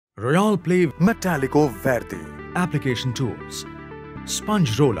Royale Play Metallico Verdi. Application tools: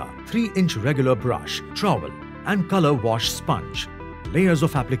 sponge roller, 3-inch regular brush, trowel and color wash sponge. Layers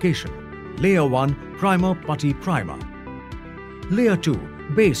of application: Layer 1 Primer Putty Primer. Layer 2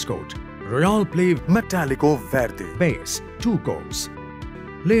 Base Coat, Royale Play Metallico Verdi. Base, 2 coats.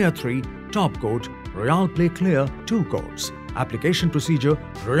 Layer 3 Top Coat, Royale Play Clear, 2 coats. Application procedure: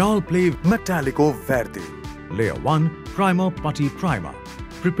 Royale Play Metallico Verdi. Layer 1 Primer Putty Primer.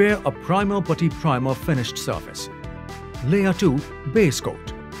 Prepare a primer putty primer finished surface. Layer 2 Base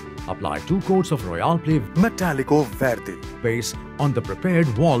Coat. Apply 2 coats of Royale Play Metallico Verdi base on the prepared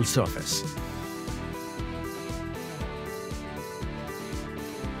wall surface.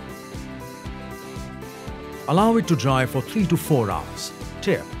 Allow it to dry for 3 to 4 hours.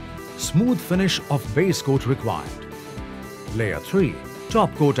 Tip: smooth finish of base coat required. Layer 3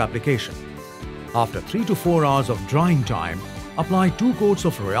 Top Coat application. After 3 to 4 hours of drying time, apply 2 coats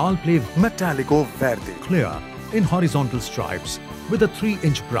of Royale Play Metallico Verdi Clear in horizontal stripes with a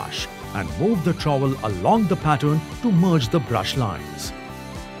 3-inch brush and move the trowel along the pattern to merge the brush lines.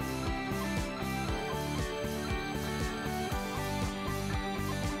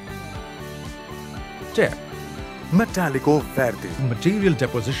 Tip: Metallico Verdi. material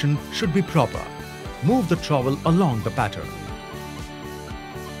deposition should be proper. Move the trowel along the pattern.